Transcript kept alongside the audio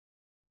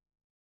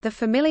The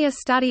familiar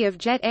study of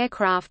jet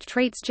aircraft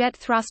treats jet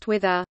thrust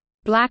with a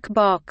black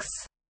box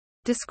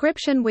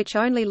description which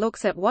only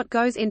looks at what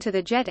goes into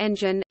the jet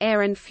engine,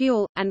 air and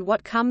fuel, and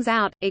what comes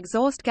out,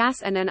 exhaust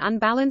gas and an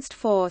unbalanced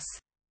force.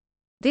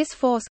 This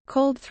force,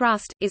 called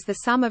thrust, is the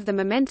sum of the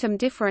momentum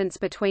difference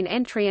between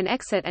entry and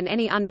exit and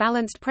any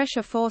unbalanced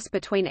pressure force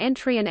between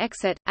entry and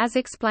exit, as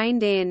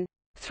explained in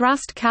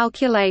thrust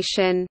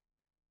calculation.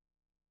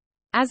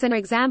 As an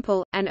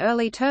example, an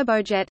early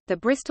turbojet, the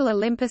Bristol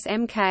Olympus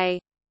Mk.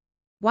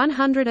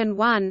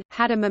 101,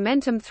 had a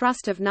momentum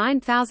thrust of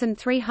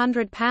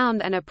 9,300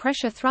 pound and a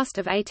pressure thrust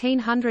of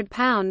 1,800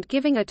 pound,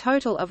 giving a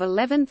total of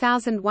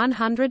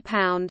 11,100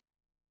 pound.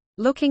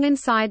 Looking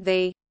inside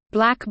the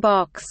black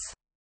box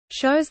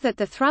shows that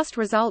the thrust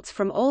results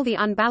from all the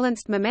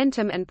unbalanced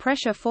momentum and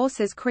pressure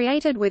forces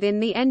created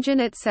within the engine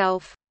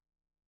itself.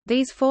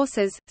 These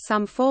forces,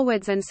 some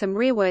forwards and some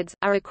rearwards,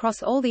 are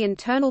across all the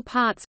internal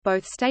parts,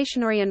 both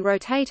stationary and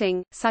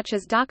rotating, such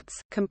as ducts,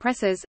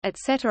 compressors,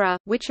 etc.,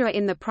 which are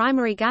in the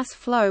primary gas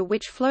flow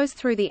which flows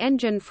through the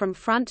engine from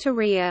front to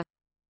rear.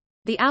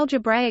 The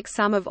algebraic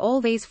sum of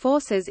all these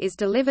forces is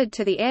delivered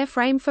to the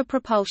airframe for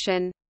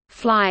propulsion.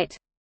 Flight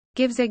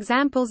gives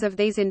examples of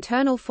these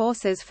internal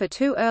forces for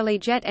two early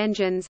jet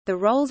engines, the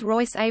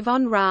Rolls-Royce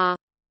Avon Ra.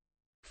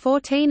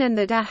 14 and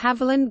the de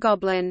Havilland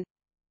Goblin.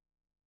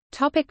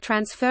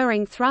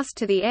 Transferring thrust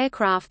to the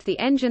aircraft. The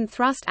engine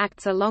thrust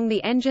acts along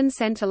the engine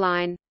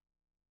centerline.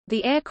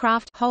 The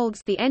aircraft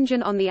holds the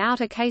engine on the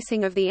outer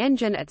casing of the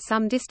engine at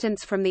some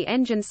distance from the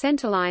engine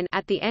centerline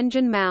at the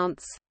engine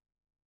mounts.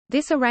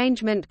 This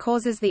arrangement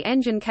causes the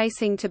engine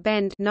casing to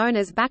bend, known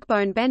as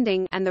backbone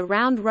bending, and the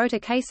round rotor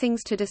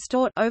casings to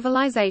distort,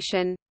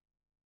 ovalization.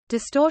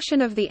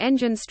 Distortion of the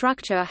engine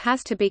structure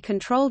has to be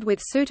controlled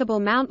with suitable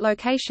mount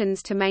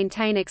locations to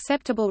maintain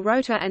acceptable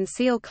rotor and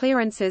seal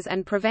clearances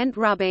and prevent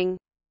rubbing.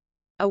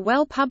 A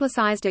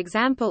well-publicized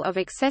example of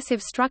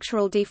excessive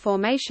structural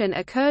deformation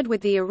occurred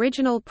with the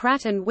original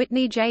Pratt &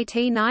 Whitney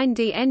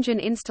JT9D engine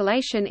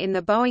installation in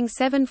the Boeing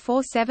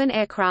 747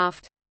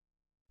 aircraft.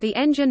 The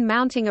engine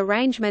mounting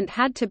arrangement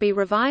had to be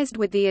revised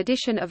with the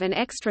addition of an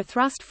extra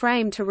thrust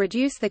frame to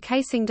reduce the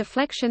casing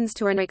deflections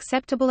to an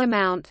acceptable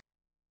amount.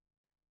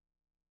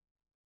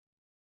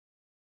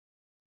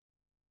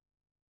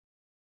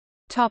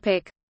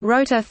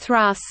 Rotor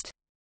thrust.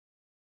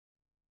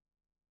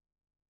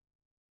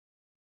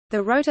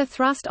 The rotor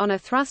thrust on a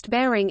thrust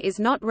bearing is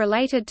not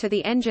related to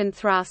the engine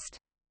thrust.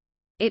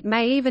 It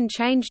may even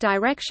change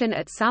direction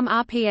at some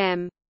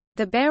RPM.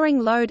 The bearing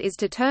load is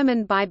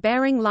determined by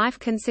bearing life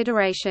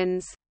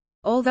considerations.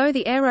 Although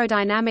the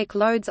aerodynamic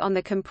loads on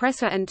the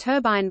compressor and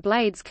turbine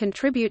blades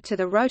contribute to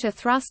the rotor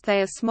thrust,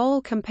 they are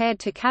small compared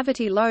to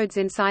cavity loads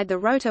inside the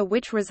rotor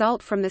which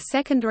result from the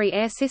secondary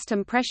air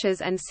system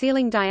pressures and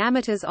sealing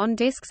diameters on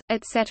discs,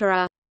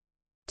 etc.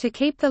 To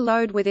keep the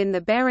load within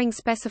the bearing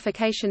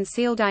specification,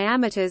 seal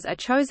diameters are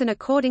chosen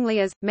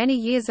accordingly as, many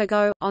years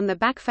ago, on the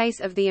backface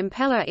of the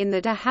impeller in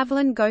the de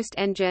Havilland Ghost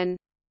engine.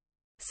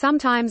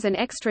 Sometimes an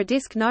extra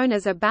disc known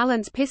as a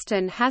balance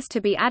piston has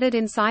to be added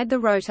inside the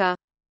rotor.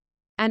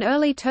 An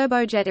early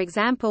turbojet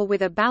example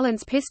with a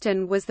balance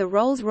piston was the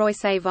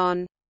Rolls-Royce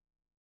Avon.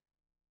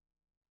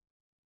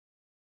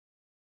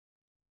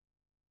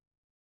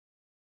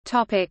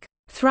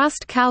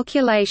 Thrust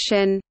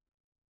calculation.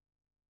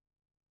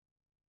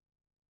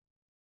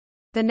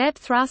 The net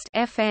thrust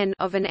Fn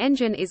of an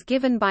engine is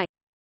given by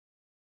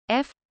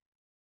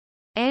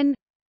Fn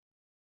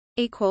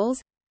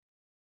equals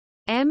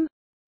m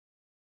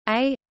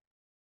a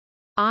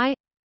I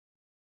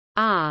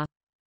r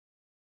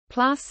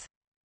plus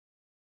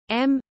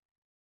m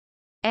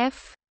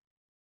f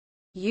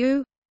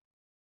u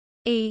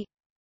e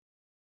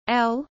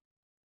l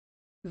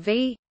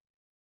v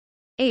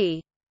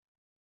e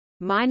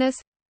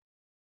minus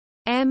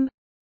m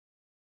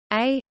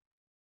a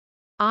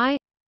I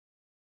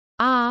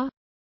r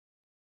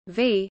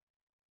v.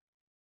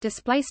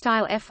 Display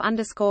style f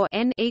underscore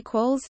n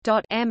equals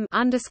dot m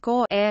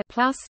underscore air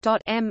plus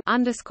dot m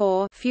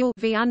underscore fuel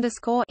v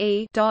underscore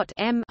e dot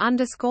m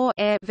underscore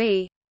air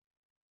v.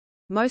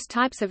 Most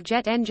types of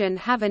jet engine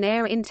have an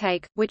air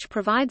intake, which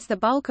provides the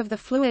bulk of the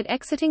fluid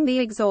exiting the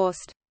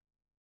exhaust.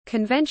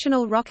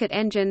 Conventional rocket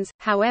engines,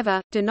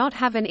 however, do not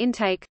have an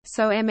intake,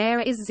 so m-air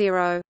is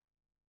zero.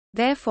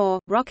 Therefore,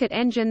 rocket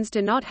engines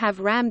do not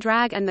have ram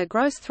drag, and the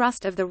gross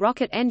thrust of the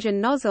rocket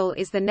engine nozzle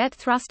is the net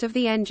thrust of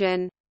the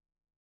engine.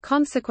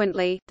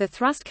 Consequently, the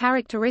thrust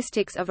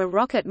characteristics of a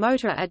rocket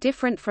motor are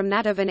different from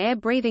that of an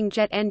air-breathing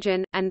jet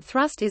engine, and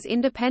thrust is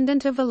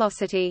independent of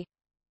velocity.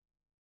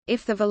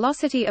 If the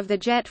velocity of the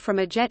jet from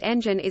a jet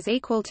engine is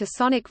equal to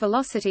sonic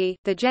velocity,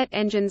 the jet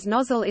engine's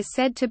nozzle is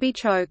said to be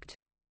choked.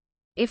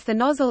 If the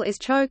nozzle is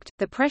choked,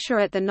 the pressure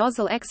at the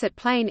nozzle exit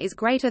plane is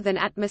greater than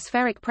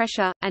atmospheric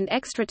pressure, and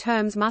extra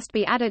terms must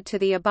be added to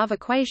the above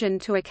equation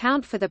to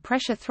account for the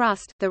pressure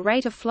thrust. The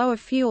rate of flow of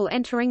fuel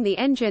entering the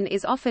engine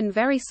is often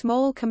very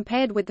small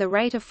compared with the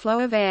rate of flow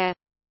of air.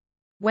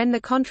 When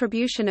the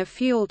contribution of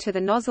fuel to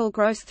the nozzle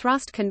gross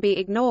thrust can be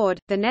ignored,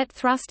 the net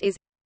thrust is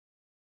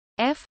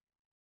F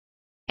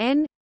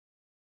n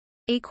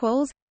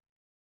equals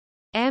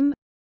M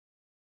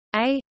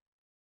A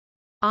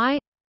I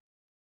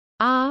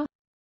R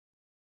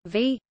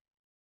V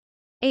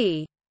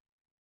E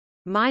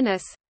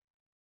minus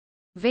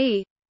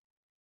V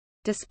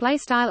display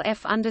style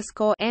F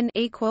underscore N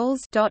equals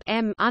dot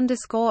M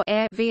underscore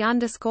air V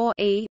underscore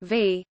E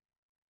V.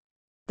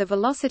 The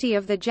velocity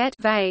of the jet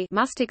v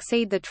must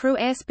exceed the true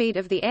airspeed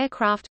of the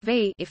aircraft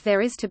v if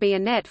there is to be a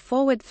net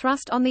forward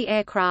thrust on the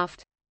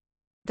aircraft.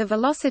 The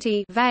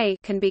velocity v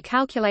can be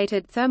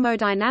calculated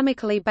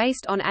thermodynamically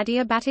based on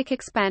adiabatic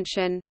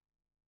expansion.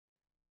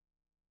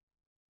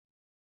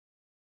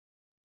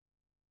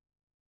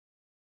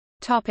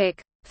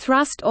 Topic: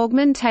 Thrust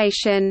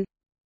augmentation.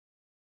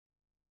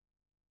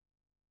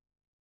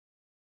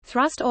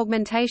 Thrust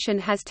augmentation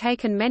has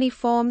taken many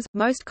forms,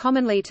 most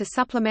commonly to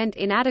supplement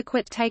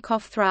inadequate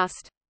takeoff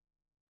thrust.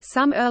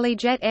 Some early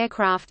jet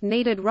aircraft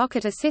needed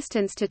rocket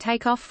assistance to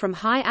take off from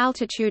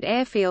high-altitude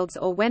airfields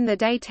or when the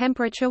day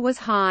temperature was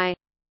high.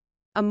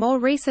 A more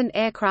recent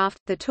aircraft,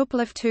 the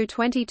Tupolev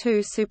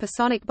Tu-22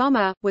 supersonic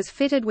bomber, was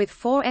fitted with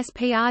 4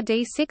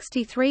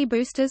 SPRD-63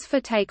 boosters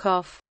for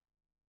takeoff.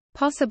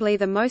 Possibly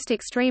the most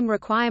extreme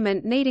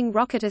requirement needing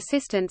rocket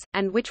assistance,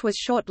 and which was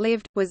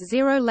short-lived, was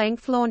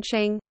zero-length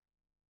launching.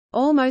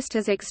 Almost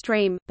as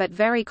extreme, but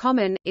very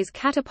common, is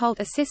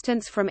catapult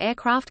assistance from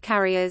aircraft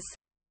carriers.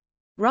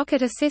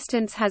 Rocket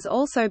assistance has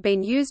also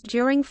been used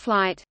during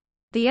flight.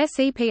 The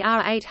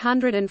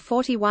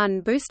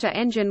SEPR-841 booster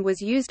engine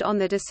was used on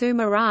the Dassault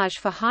Mirage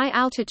for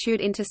high-altitude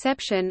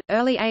interception.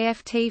 Early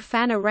AFT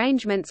fan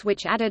arrangements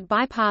which added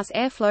bypass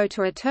airflow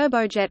to a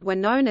turbojet were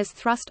known as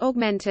thrust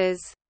augmenters.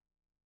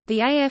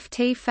 The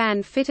AFT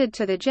fan fitted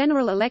to the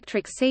General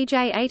Electric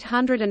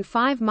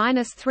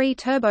CJ805-3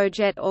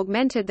 turbojet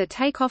augmented the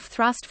takeoff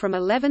thrust from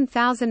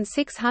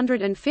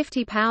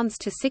 11,650 pounds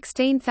to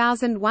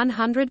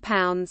 16,100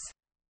 pounds.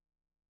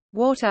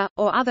 Water,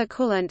 or other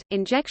coolant,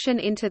 injection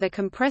into the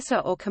compressor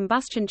or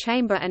combustion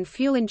chamber and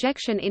fuel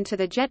injection into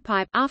the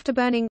jetpipe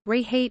afterburning,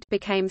 reheat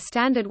became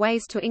standard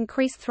ways to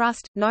increase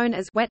thrust, known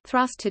as wet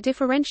thrust to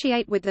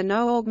differentiate with the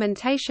no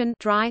augmentation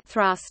dry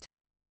thrust.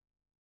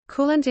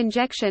 Coolant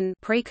injection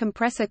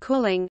pre-compressor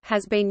cooling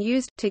has been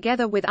used,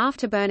 together with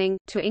afterburning,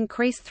 to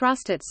increase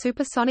thrust at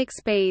supersonic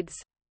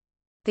speeds.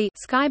 The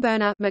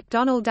Skyburner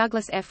McDonnell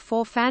Douglas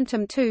F4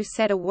 Phantom II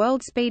set a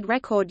world speed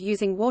record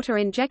using water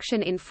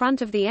injection in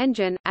front of the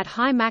engine. At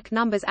high Mach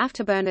numbers,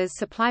 afterburners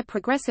supply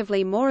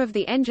progressively more of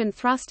the engine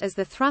thrust as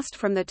the thrust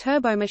from the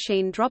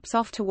turbomachine drops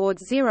off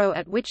towards zero,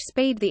 at which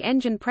speed the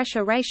engine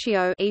pressure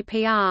ratio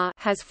 (EPR)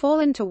 has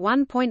fallen to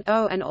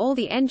 1.0 and all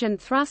the engine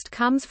thrust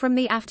comes from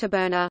the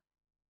afterburner.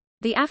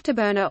 The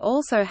afterburner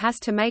also has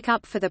to make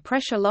up for the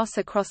pressure loss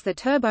across the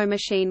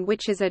turbomachine,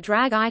 which is a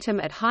drag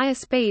item at higher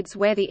speeds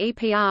where the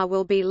EPR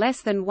will be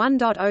less than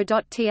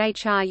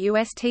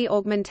 1.0.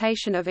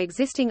 Augmentation of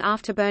existing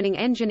afterburning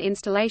engine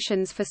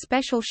installations for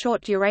special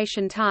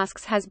short-duration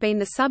tasks has been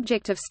the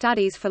subject of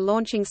studies for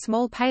launching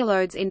small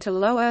payloads into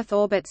low Earth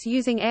orbits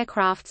using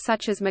aircraft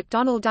such as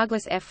McDonnell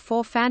Douglas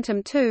F4 Phantom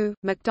II,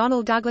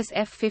 McDonnell Douglas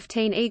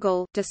F-15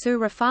 Eagle, Dassault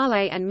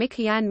Rafale and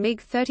Mikoyan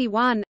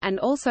MiG-31, and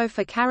also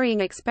for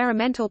carrying experimental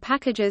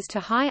packages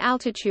to high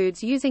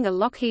altitudes using a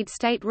Lockheed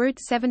State Route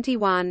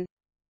 71.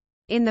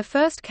 In the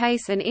first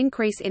case, an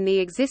increase in the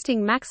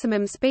existing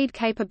maximum speed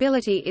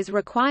capability is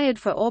required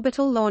for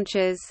orbital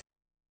launches.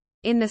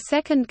 In the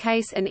second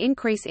case, an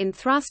increase in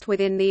thrust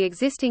within the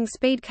existing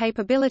speed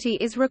capability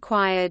is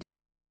required.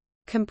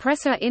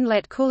 Compressor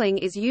inlet cooling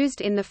is used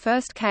in the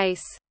first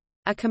case.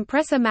 A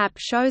compressor map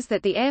shows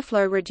that the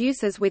airflow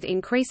reduces with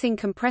increasing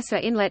compressor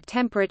inlet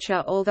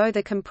temperature, although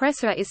the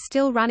compressor is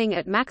still running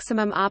at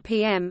maximum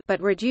RPM but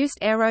reduced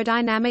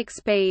aerodynamic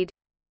speed.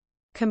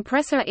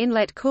 Compressor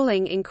inlet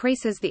cooling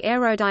increases the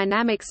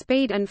aerodynamic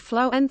speed and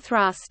flow and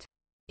thrust.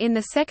 In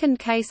the second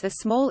case, a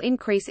small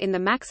increase in the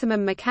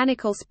maximum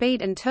mechanical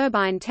speed and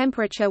turbine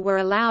temperature were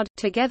allowed,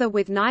 together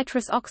with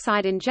nitrous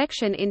oxide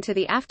injection into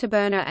the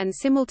afterburner and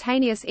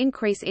simultaneous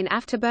increase in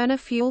afterburner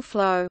fuel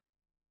flow.